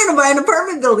 I'm going to buy an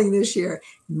apartment building this year.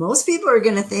 Most people are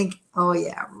going to think, oh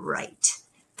yeah, right.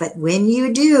 But when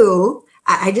you do,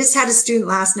 I just had a student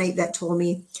last night that told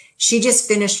me she just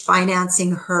finished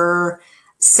financing her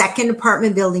second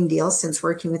apartment building deal since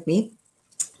working with me.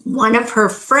 One of her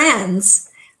friends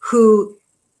who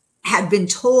had been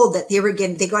told that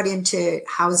they got into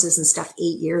houses and stuff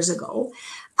 8 years ago.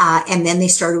 And then they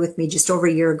started with me just over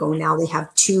a year ago. Now they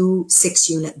have 2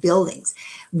 6-unit buildings.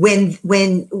 When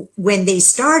they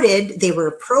started, they were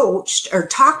approached or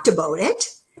talked about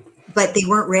it. but they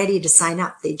weren't ready to sign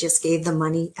up. They just gave the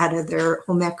money out of their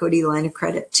home equity line of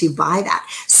credit to buy that.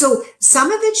 So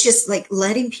some of it's just like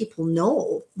letting people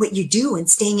know what you do and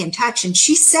staying in touch. And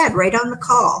she said right on the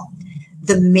call,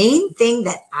 the main thing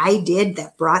that I did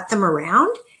that brought them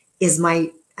around is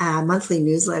my monthly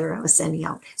newsletter I was sending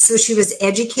out. So she was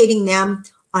educating them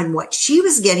on what she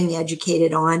was getting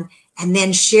educated on, and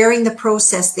then sharing the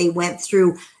process they went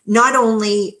through, not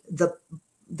only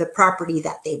the property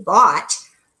that they bought,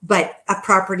 but a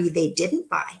property they didn't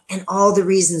buy and all the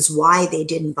reasons why they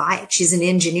didn't buy it. She's an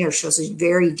engineer, so she's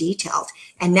very detailed.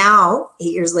 And now,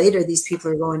 8 years later, these people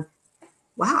are going,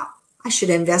 wow, I should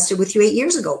have invested with you 8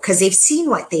 years ago, because they've seen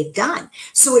what they've done.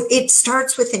 So it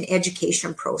starts with an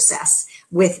education process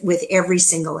with every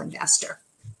single investor.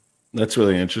 That's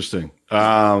really interesting.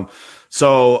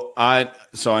 So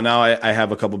now I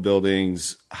have a couple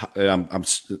buildings.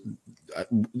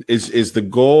 Is the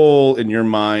goal in your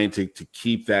mind to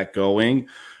keep that going?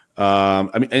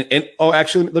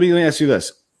 Actually, let me ask you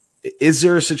this. Is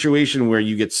there a situation where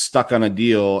you get stuck on a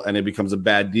deal and it becomes a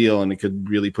bad deal and it could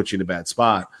really put you in a bad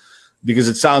spot? Because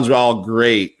it sounds all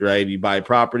great, right? You buy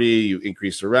property, you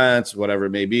increase the rents, whatever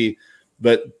it may be.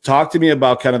 But talk to me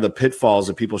about kind of the pitfalls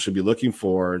that people should be looking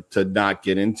for to not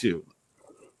get into.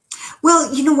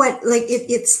 Well, you know what? Like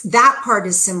it's that part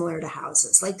is similar to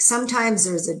houses. Like sometimes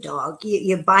there's a dog.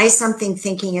 You buy something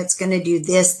thinking it's going to do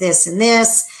this, this, and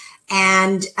this,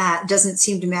 and it doesn't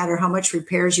seem to matter how much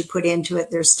repairs you put into it.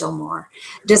 There's still more.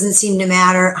 It doesn't seem to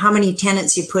matter how many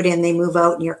tenants you put in. They move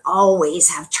out, and you always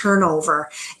have turnover.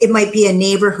 It might be a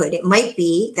neighborhood. It might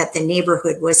be that the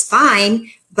neighborhood was fine,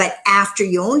 but after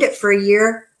you owned it for a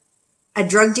year, a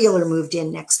drug dealer moved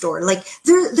in next door. Like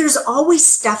there's always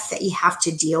stuff that you have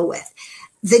to deal with.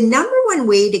 The number one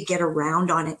way to get around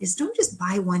on it is don't just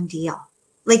buy one deal.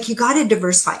 Like you got to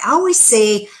diversify. I always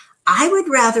say I would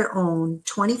rather own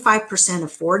 25%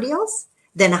 of 4 deals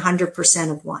than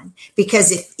 100% of one.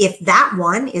 Because if that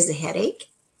one is a headache,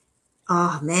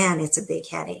 oh man, it's a big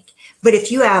headache. But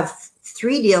if you have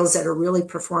 3 deals that are really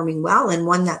performing well and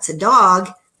one that's a dog,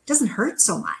 it doesn't hurt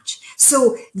so much.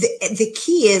 So the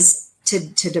key is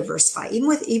to diversify,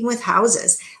 even with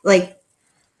houses. Like,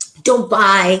 don't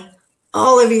buy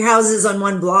all of your houses on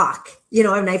one block. You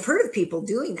know, and I've heard of people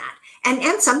doing that.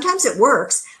 And sometimes it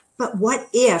works. But what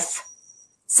if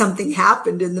something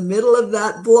happened in the middle of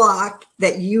that block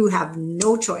that you have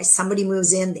no choice? Somebody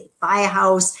moves in, they buy a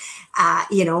house,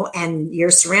 and you're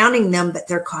surrounding them, but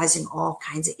they're causing all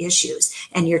kinds of issues.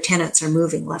 And your tenants are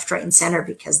moving left, right, and center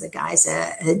because the guy's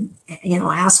an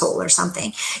asshole or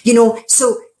something.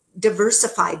 So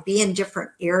diversify, be in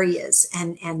different areas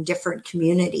and different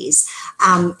communities.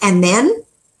 And then,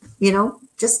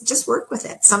 just work with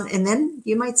it. And then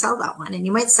you might sell that one, and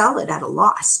you might sell it at a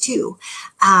loss too.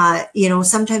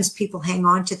 Sometimes people hang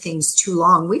on to things too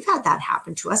long. We've had that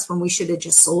happen to us when we should have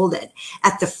just sold it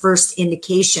at the first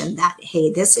indication that,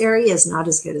 hey, this area is not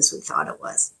as good as we thought it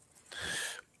was.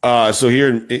 So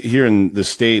here in the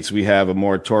States, we have a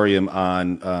moratorium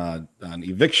on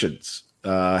evictions.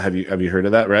 Have you heard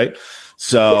of that? Right.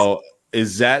 So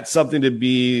is that something to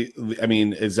be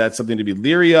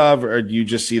leery of, or do you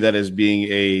just see that as being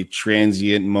a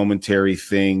transient, momentary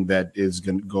thing that is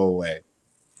going to go away?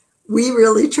 We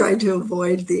really try to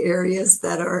avoid the areas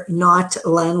that are not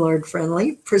landlord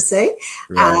friendly per se.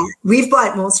 Right. We've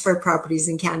bought most of our properties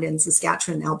in Canada and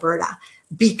Saskatchewan and Alberta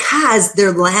because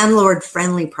they're landlord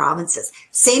friendly provinces.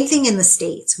 Same thing in the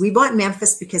States. We bought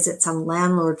Memphis because it's a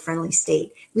landlord friendly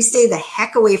state. We stay the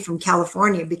heck away from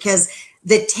California because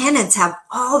the tenants have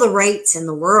all the rights in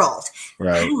the world.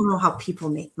 Right. I don't know how people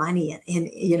make money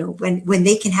when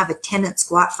they can have a tenant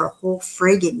squat for a whole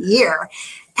friggin' year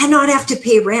and not have to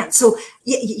pay rent. So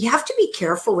you have to be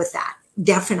careful with that.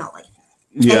 Definitely.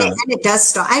 Yeah. And it does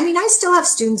stop. I mean, I still have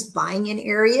students buying in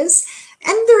areas,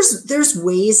 and there's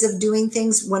ways of doing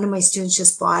things. One of my students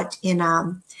just bought in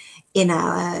a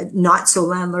not so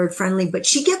landlord friendly, but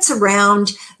she gets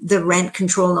around the rent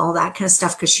control and all that kind of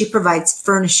stuff because she provides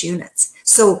furnished units.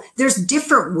 So there's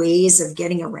different ways of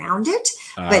getting around it.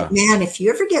 But man, if you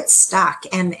ever get stuck,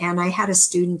 and I had a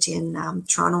student in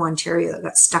Toronto, Ontario that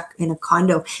got stuck in a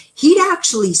condo.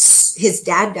 His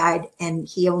dad died and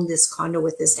he owned this condo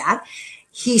with his dad.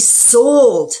 He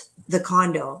sold the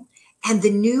condo. And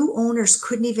the new owners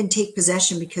couldn't even take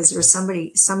possession because there was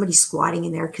somebody squatting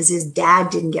in there because his dad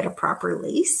didn't get a proper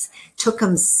lease. Took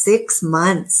him 6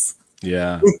 months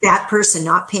with that person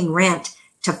not paying rent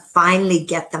to finally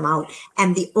get them out.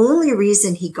 And the only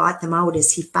reason he got them out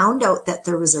is he found out that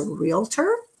there was a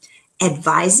realtor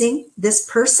advising this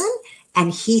person,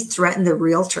 and he threatened the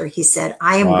realtor. He said,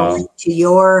 I am going to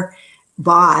your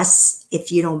boss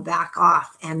if you don't back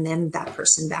off. And then that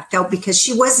person backed out because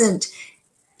she was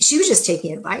just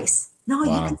taking advice. No,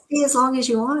 you can stay as long as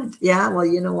you want. Yeah, well,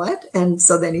 you know what? And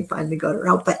so then he finally got her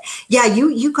out. But yeah,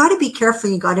 you got to be careful.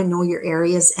 You got to know your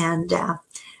areas,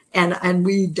 and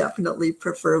we definitely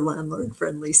prefer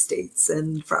landlord-friendly states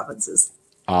and provinces.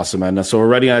 Awesome, Edna. So we're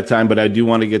running out of time, but I do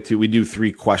want to get to. We do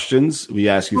 3 questions. We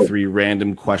ask you 3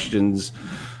 random questions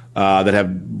that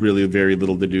have really very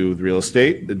little to do with real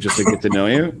estate, just to get to know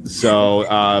you.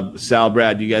 So, Sal,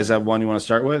 Brad, do you guys have one you want to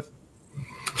start with?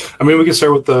 I mean, we can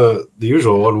start with the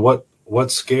usual one. What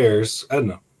scares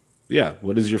Edna? Yeah.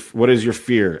 What is your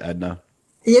fear, Edna?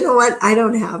 You know what? I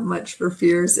don't have much for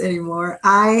fears anymore.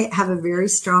 I have a very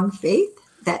strong faith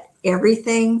that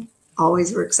everything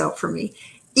always works out for me.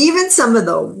 Even some of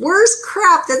the worst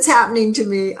crap that's happening to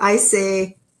me, I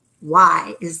say,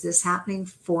 why is this happening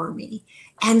for me?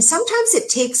 And sometimes it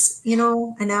takes,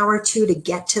 an hour or 2 to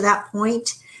get to that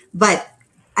point. But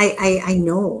I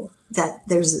know that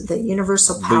there's the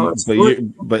universal power.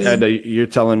 But Edna, you're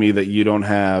telling me that you don't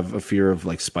have a fear of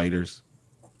like spiders?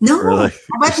 No,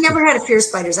 I've never had a fear of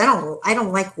spiders. I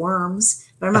don't like worms,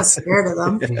 but I'm not scared of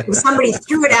them. If somebody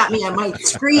threw it at me, I might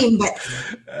scream, but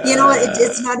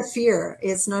it's not a fear.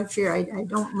 It's not a fear. I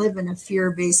don't live in a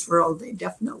fear-based world. I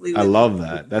definitely live. I love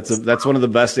that. That's one of the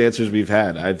best answers we've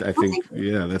had. I think,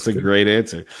 that's a great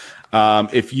answer.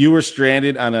 If you were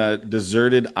stranded on a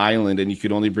deserted island and you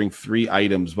could only bring 3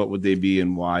 items, what would they be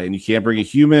and why? And you can't bring a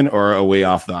human or a way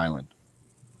off the island.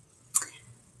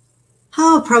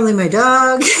 Oh, probably my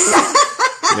dog.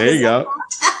 There you go.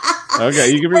 Okay,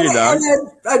 you can bring your dog.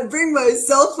 I'd bring my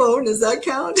cell phone. Does that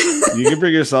count? You can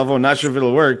bring your cell phone. Not sure if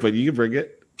it'll work, but you can bring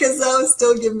it. Because that would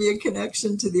still give me a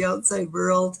connection to the outside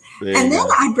world. And then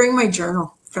I'd bring my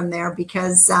journal from there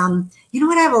because, you know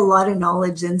what? I have a lot of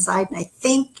knowledge inside. And I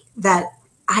think that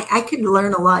I could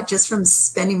learn a lot just from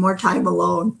spending more time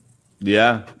alone.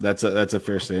 Yeah, that's a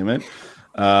fair statement.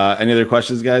 Any other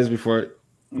questions, guys, before...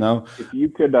 No. If you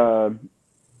could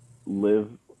live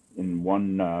in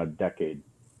one decade,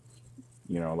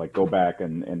 like go back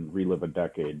and relive a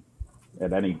decade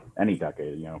at any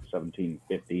decade,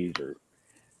 1750s or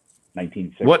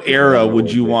 1960s. What era would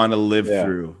you want to live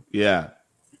through? Yeah.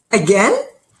 Again?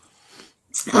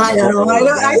 I don't know.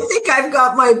 I think I've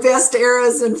got my best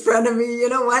eras in front of me. You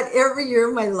know what? Every year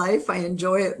of my life, I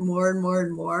enjoy it more and more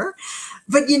and more.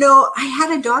 But, I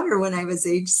had a daughter when I was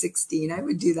age 16. I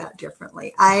would do that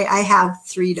differently. I have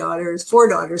 4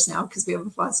 daughters now because we have a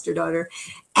foster daughter.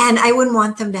 And I wouldn't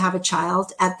want them to have a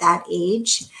child at that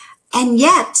age. And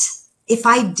yet, if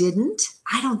I didn't,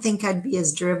 I don't think I'd be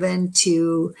as driven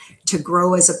to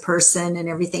grow as a person and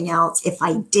everything else if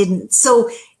I didn't. So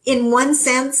in one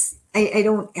sense, I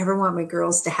don't ever want my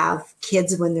girls to have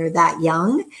kids when they're that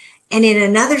young. And in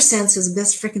another sense, it was the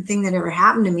best freaking thing that ever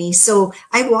happened to me. So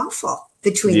I waffle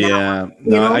between that.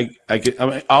 I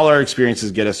mean, all our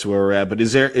experiences get us to where we're at. But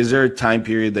is there a time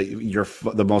period that you're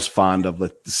the most fond of,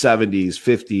 like the 70s,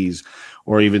 50s,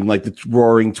 or even like the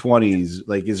roaring 20s?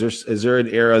 Like, is there an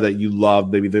era that you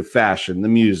love, maybe the fashion, the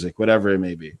music, whatever it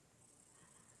may be?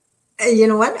 You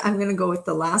know what? I'm going to go with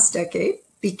the last decade,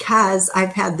 because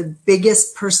I've had the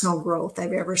biggest personal growth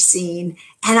I've ever seen.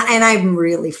 And I'm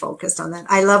really focused on that.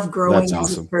 I love growing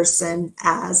as a person.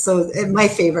 So my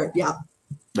favorite. Yeah.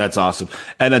 That's awesome.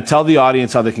 And tell the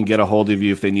audience how they can get a hold of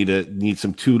you if they need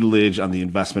some tutelage on the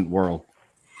investment world.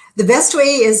 The best way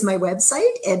is my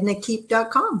website,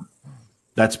 ednakeep.com.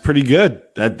 That's pretty good.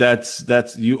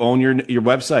 That's you own your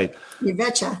website. You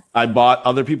betcha. I bought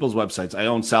other people's websites. I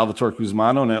own Salvatore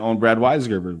Cusmano and I own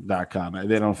BradWeisgerber.com.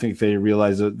 They don't think they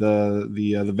realize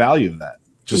the value of that.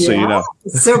 Just so you know.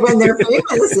 So when they're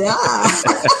famous, yeah.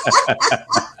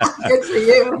 Good for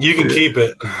you. You can keep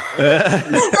it.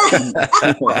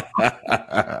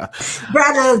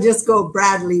 Brad will just go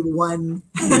Bradley 1.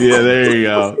 Yeah, there you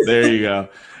go. There you go.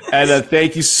 And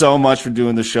thank you so much for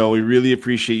doing the show. We really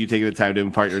appreciate you taking the time to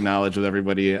impart your knowledge with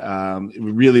everybody.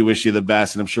 We really wish you the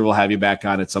best, and I'm sure we'll have you back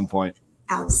on at some point.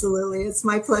 Absolutely. It's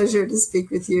my pleasure to speak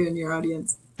with you and your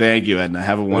audience. Thank you, Edna.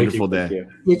 Have a wonderful day.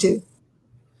 You too.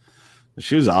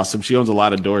 She was awesome. She owns a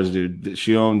lot of doors, dude.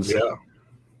 She owns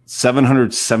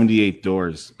 778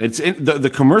 doors. It's in the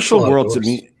commercial world to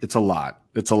me. It's a lot.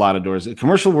 It's a lot of doors. The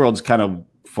commercial world's kind of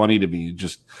funny to me.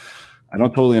 Just I don't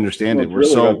totally understand it. We're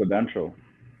really so residential.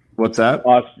 What's that?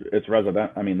 It's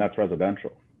resident. I mean, that's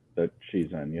residential that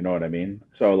she's in. You know what I mean?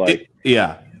 So like,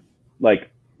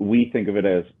 like we think of it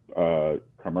as a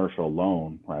commercial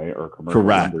loan, right? Or commercial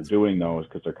loan. They're doing those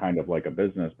because they're kind of like a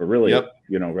business, but really,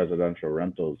 residential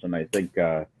rentals. And I think,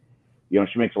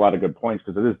 she makes a lot of good points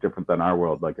because it is different than our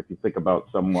world. Like if you think about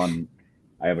someone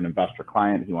I have an investor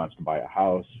client. He wants to buy a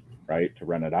house, right, to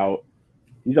rent it out.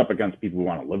 He's up against people who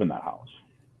want to live in that house.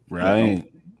 Right.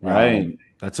 Right.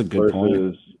 That's a good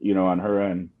point. You know, on her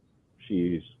end,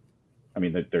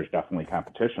 there's definitely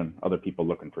competition, other people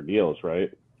looking for deals, right?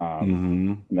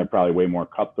 And they're probably way more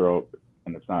cutthroat,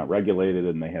 and it's not regulated,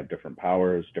 and they have different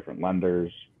powers, different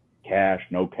lenders, cash,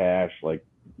 no cash, like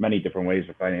many different ways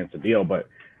to finance a deal. But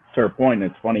to her point,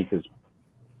 it's funny because,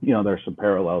 you know, there's some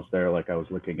parallels there. Like I was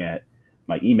looking at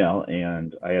my email,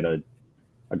 and I had a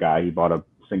guy, he bought a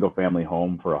single family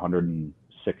home for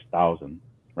 $106,000,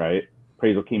 right?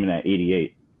 Appraisal came in at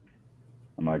 88.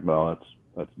 I'm like, well,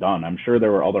 that's done. I'm sure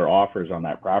there were other offers on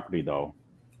that property though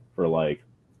for like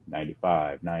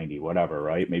 95, 90, whatever,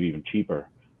 right? Maybe even cheaper.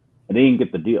 And they didn't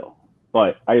get the deal.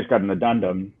 But I just got an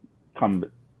addendum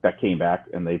that came back,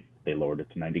 and they lowered it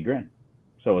to 90 grand.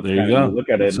 So it's there you go. You look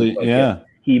at it, so, yeah.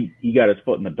 He got his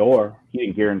foot in the door. He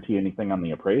didn't guarantee anything on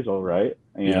the appraisal, right?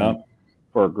 And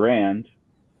for $1,000,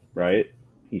 right,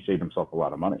 he saved himself a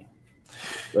lot of money.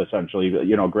 Essentially,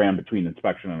 you know, $1,000 between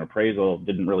inspection and appraisal,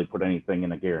 didn't really put anything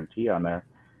in a guarantee on there.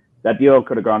 That deal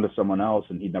could have gone to someone else,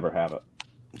 and he'd never have it.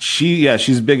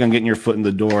 She's big on getting your foot in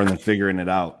the door and then figuring it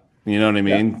out. You know what I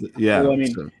mean? Yeah. Well, I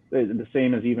mean, the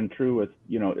same is even true with,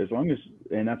 you know, as long as,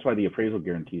 and that's why the appraisal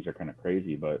guarantees are kind of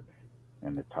crazy,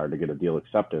 and it's hard to get a deal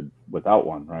accepted without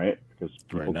one, right? Because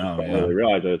people don't really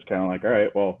realize it. It's kind of like, all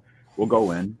right, well, we'll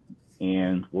go in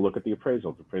and we'll look at the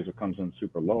appraisal. If the appraisal comes in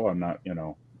super low, I'm not, you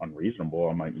know, unreasonable.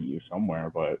 I might meet you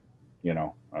somewhere, but, you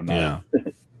know, I'm not.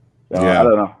 I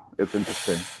don't know. It's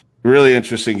interesting. Really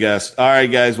interesting guest. All right,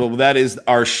 guys. Well, that is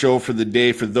our show for the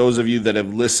day. For those of you that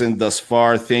have listened thus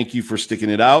far, thank you for sticking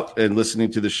it out and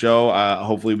listening to the show.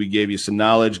 Hopefully we gave you some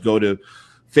knowledge. Go to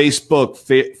Facebook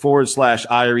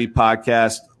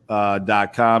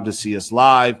 /IREpodcast.com to see us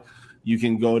live. You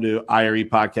can go to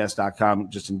IREpodcast.com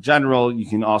just in general. You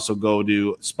can also go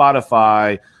to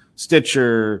Spotify,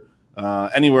 Stitcher,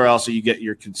 anywhere else that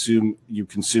you consume your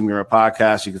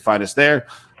podcast. You can find us there.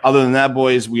 Other than that,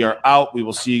 boys, we are out. We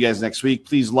will see you guys next week.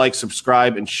 Please like,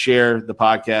 subscribe, and share the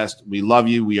podcast. We love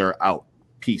you. We are out.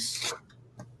 Peace.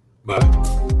 Bye.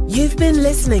 You've been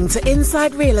listening to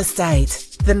Inside Real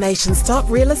Estate, the nation's top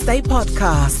real estate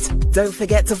podcast. Don't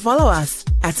forget to follow us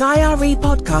at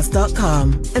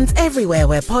irepodcast.com and everywhere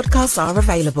where podcasts are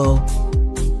available.